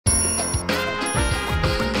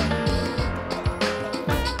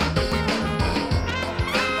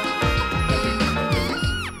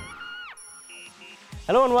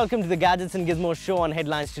Hello and welcome to the Gadgets and Gizmos show on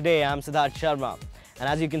Headlines Today. I'm Siddharth Sharma. And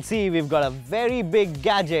as you can see, we've got a very big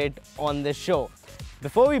gadget on this show.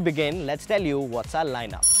 Before we begin, let's tell you what's our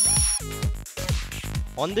lineup.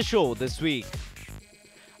 On the show this week,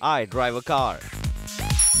 I drive a car.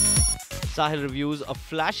 Sahil reviews a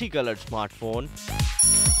flashy colored smartphone.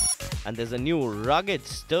 And there's a new rugged,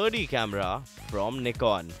 sturdy camera from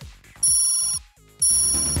Nikon.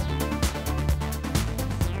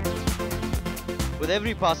 With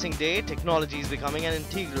every passing day, technology is becoming an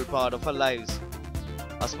integral part of our lives.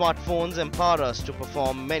 Our smartphones empower us to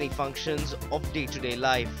perform many functions of day-to-day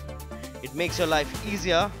life. It makes your life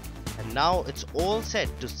easier, and now it's all set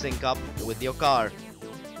to sync up with your car.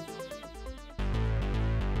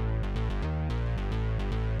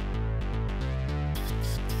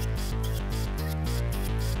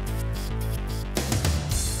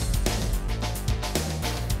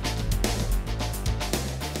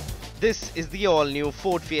 This is the all-new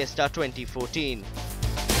Ford Fiesta 2014.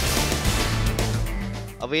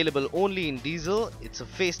 Available only in diesel, it's a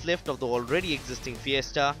facelift of the already existing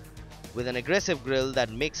Fiesta with an aggressive grille that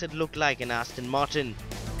makes it look like an Aston Martin.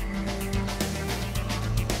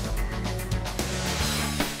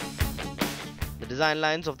 The design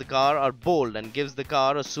lines of the car are bold and gives the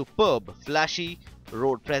car a superb, flashy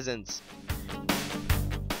road presence.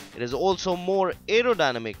 It is also more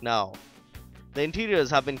aerodynamic now. The interiors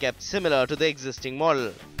have been kept similar to the existing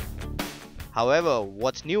model. However,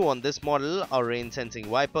 what's new on this model are rain-sensing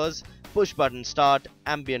wipers, push-button start,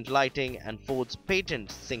 ambient lighting and Ford's patent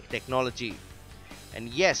sync technology. And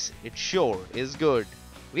yes, it sure is good.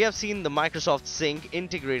 We have seen the Microsoft Sync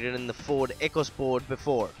integrated in the Ford EcoSport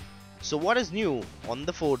before. So what is new on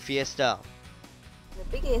the Ford Fiesta? The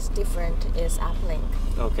biggest difference is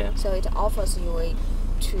AppLink. Okay. So it offers you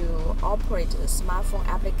to operate the smartphone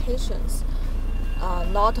applications.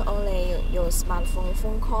 Not only your smartphone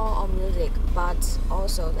phone call or music, but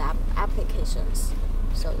also the applications.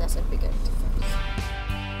 So that's a bigger difference.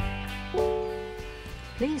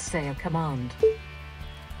 Please say a command.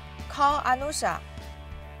 Call Anusha.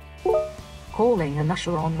 Calling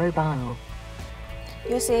Anusha on mobile.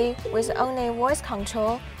 You see, with only voice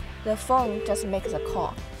control, the phone just makes a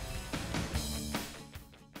call.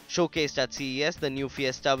 Showcased at CES, the new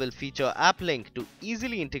Fiesta will feature AppLink to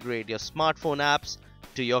easily integrate your smartphone apps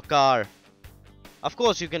to your car. Of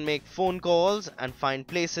course, you can make phone calls and find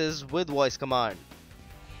places with voice command.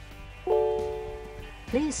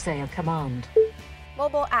 Please say a command.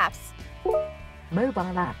 Mobile apps.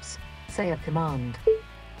 Mobile apps. Say a command.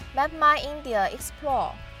 Map My India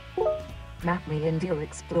Explore. Map me India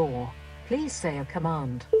Explore. Please say a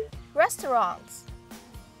command. Restaurants.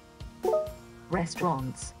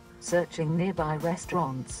 Restaurants. Searching nearby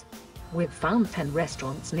restaurants. We've found 10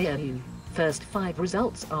 restaurants near you. First 5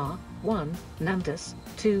 results are 1. Nandas,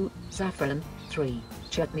 2. Saffron, 3.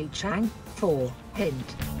 Chutney Chang, 4.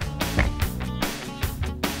 Hint.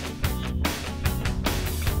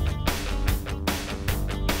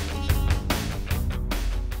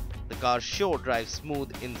 The car sure drives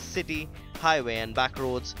smooth in city, highway and back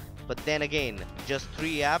roads, but then again, just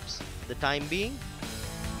 3 apps, the time being.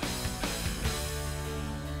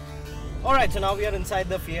 Alright, so now we are inside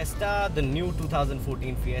the Fiesta, the new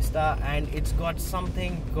 2014 Fiesta, and it's got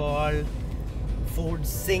something called Ford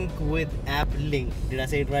Sync with AppLink. Did I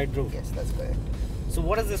say it right, Drew? Yes, that's correct. So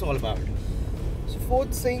what is this all about? So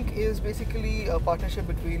Ford Sync is basically a partnership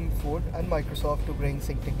between Ford and Microsoft to bring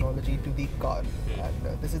sync technology to the car.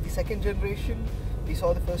 And this is the second generation. We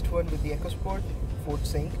saw the first one with the EcoSport, Ford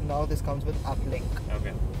Sync. Now this comes with AppLink.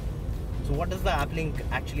 Okay. So what does the AppLink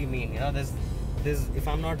actually mean? You know, there's, if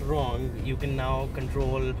I'm not wrong, you can now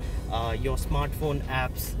control your smartphone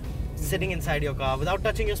apps sitting inside your car without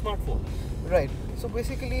touching your smartphone. Right. So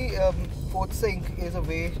basically, Ford Sync is a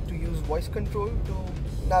way to use voice control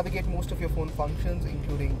to navigate most of your phone functions,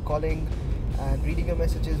 including calling and reading your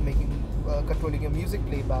messages, controlling your music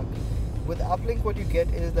playback. With AppLink, what you get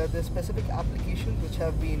is that there's specific applications which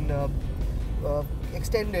have been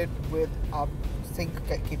extended with app sync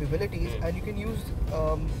capabilities, and you can use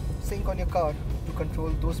sync on your car to control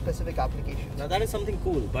those specific applications. Now that is something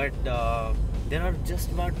cool, but there are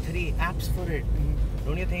just about 3 apps for it.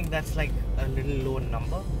 Don't you think that's like a little low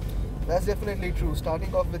number? That's definitely true.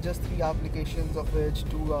 Starting off with just 3 applications, of which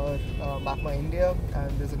 2 are Map My India,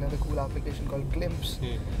 and there's another cool application called Glimpse.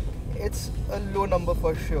 It's a low number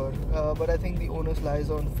for sure, but I think the onus lies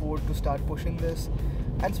on Ford to start pushing this,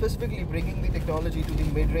 and specifically bringing the technology to the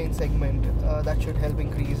mid-range segment. That should help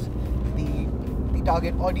increase the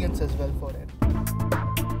target audience as well for it.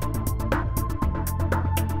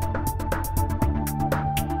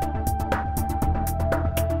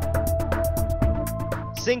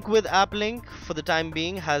 Sync with AppLink for the time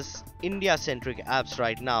being has India-centric apps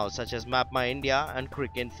right now, such as Map My India and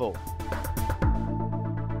Cricinfo.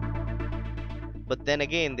 But then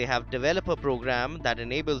again, they have developer program that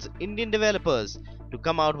enables Indian developers to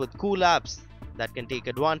come out with cool apps that can take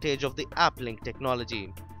advantage of the AppLink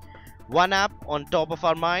technology. One app on top of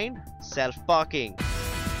our mind, self-parking.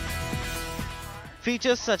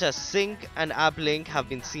 Features such as Sync and AppLink have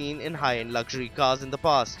been seen in high-end luxury cars in the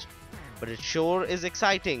past, but it sure is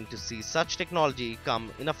exciting to see such technology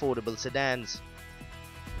come in affordable sedans.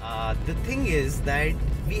 The thing is that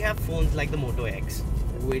we have phones like the Moto X,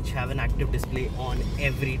 which have an active display on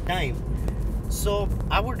every time. So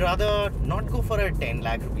I would rather not go for a 10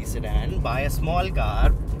 lakh rupee sedan, buy a small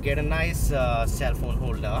car, get a nice cell phone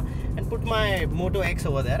holder and put my Moto X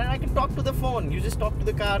over there, and I can talk to the phone. You just talk to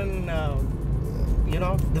the car and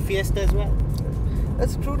the Fiesta as well.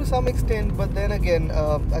 That's true to some extent, but then again,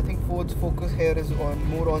 I think Ford's focus here is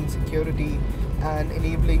more on security and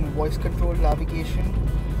enabling voice control navigation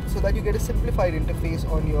so that you get a simplified interface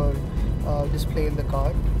on your display in the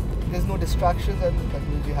car. There's no distractions, and that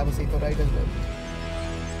means you have a safer ride as well.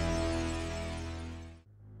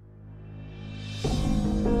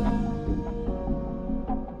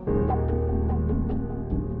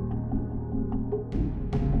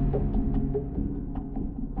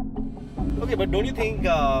 Okay, but don't you think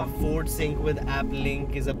Ford Sync with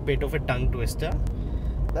AppLink is a bit of a tongue twister?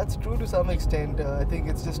 That's true to some extent. I think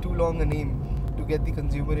it's just too long a name to get the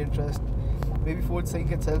consumer interest. Maybe Ford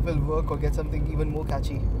Sync itself will work or get something even more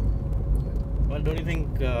catchy. Well, don't you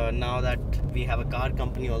think now that we have a car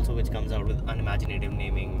company also which comes out with unimaginative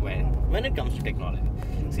naming when it comes to technology?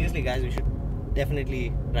 Seriously guys, we should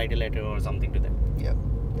definitely write a letter or something to them. Yeah.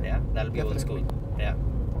 Yeah, that'll be old school. Yeah,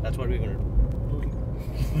 that's what we're going to do.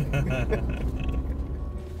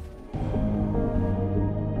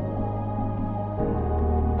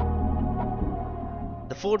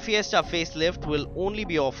 The Ford Fiesta facelift will only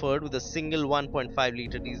be offered with a single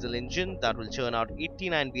 1.5-litre diesel engine that will churn out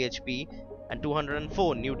 89 bhp and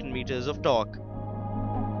 204 Newton meters of torque.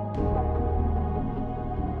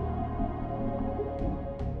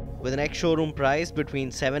 With an ex-showroom price between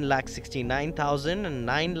 7,69,000 and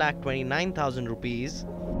 9,29,000 rupees,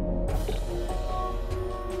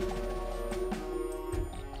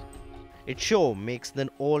 it sure makes the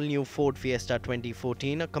all-new Ford Fiesta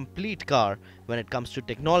 2014 a complete car when it comes to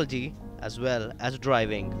technology as well as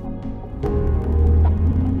driving.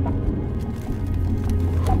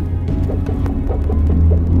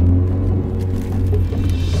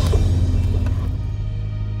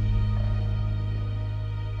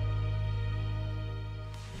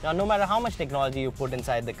 Now, no matter how much technology you put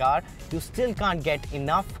inside the car, you still can't get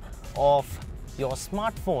enough of your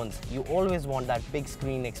smartphones. You always want that big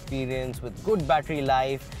screen experience with good battery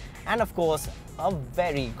life and of course a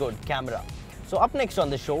very good camera. So up next on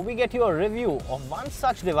the show, we get you a review of one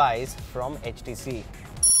such device from HTC.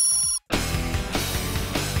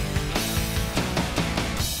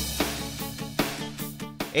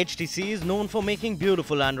 HTC is known for making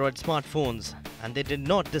beautiful Android smartphones, and they did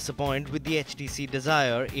not disappoint with the HTC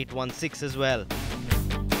Desire 816 as well.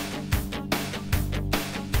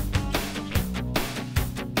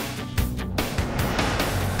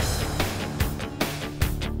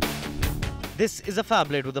 This is a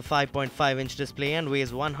phablet with a 5.5-inch display and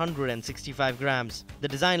weighs 165 grams. The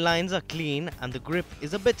design lines are clean and the grip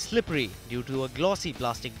is a bit slippery due to a glossy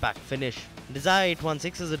plastic back finish. Desire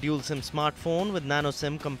 816 is a dual SIM smartphone with nano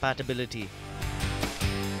SIM compatibility.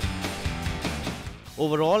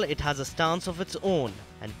 Overall, it has a stance of its own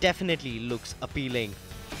and definitely looks appealing.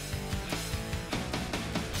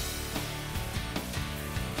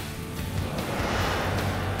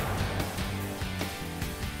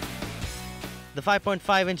 The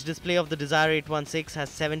 5.5-inch display of the Desire 816 has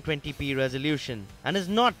 720p resolution and is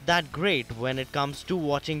not that great when it comes to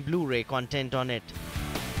watching Blu-ray content on it.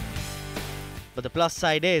 But the plus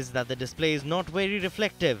side is that the display is not very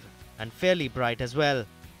reflective and fairly bright as well.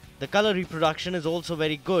 The color reproduction is also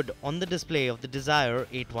very good on the display of the Desire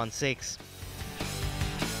 816.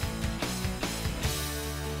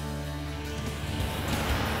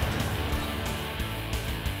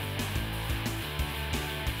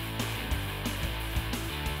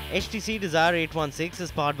 HTC Desire 816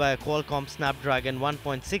 is powered by a Qualcomm Snapdragon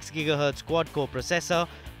 1.6 GHz quad-core processor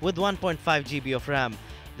with 1.5 GB of RAM.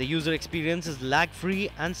 The user experience is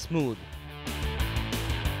lag-free and smooth.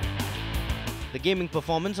 The gaming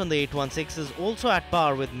performance on the 816 is also at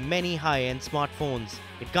par with many high-end smartphones.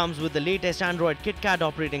 It comes with the latest Android KitKat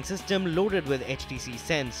operating system loaded with HTC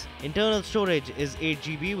Sense. Internal storage is 8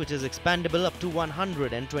 GB, which is expandable up to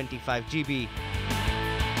 125 GB.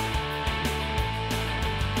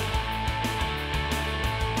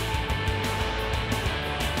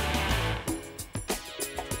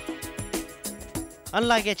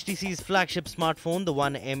 Unlike HTC's flagship smartphone, the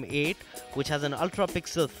One M8, which has an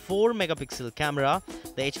ultra-pixel 4-megapixel camera,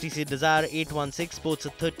 the HTC Desire 816 sports a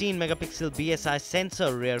 13-megapixel BSI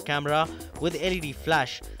sensor rear camera with LED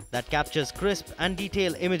flash that captures crisp and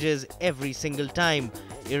detailed images every single time,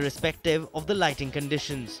 irrespective of the lighting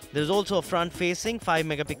conditions. There is also a front-facing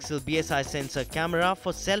 5-megapixel BSI sensor camera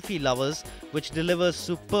for selfie lovers, which delivers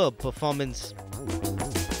superb performance.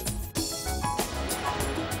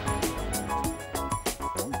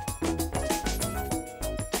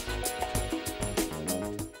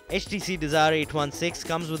 HTC Desire 816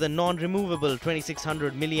 comes with a non-removable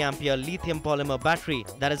 2600 mAh lithium polymer battery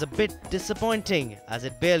that is a bit disappointing as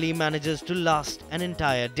it barely manages to last an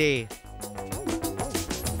entire day.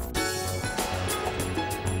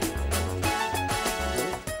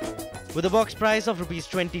 With a box price of Rs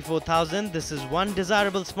 24,000, this is one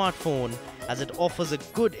desirable smartphone as it offers a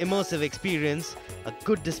good immersive experience, a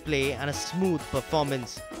good display and a smooth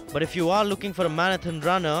performance. But if you are looking for a marathon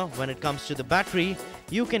runner when it comes to the battery,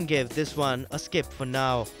 you can give this one a skip for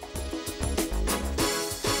now.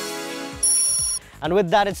 And with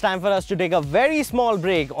that, it's time for us to take a very small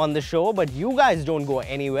break on the show, but you guys don't go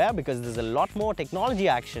anywhere because there's a lot more technology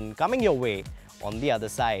action coming your way on the other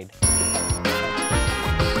side.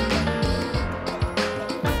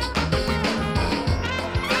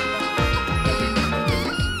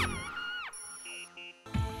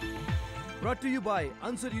 Brought to you by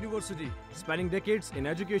Ansar University, spanning decades in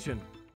education.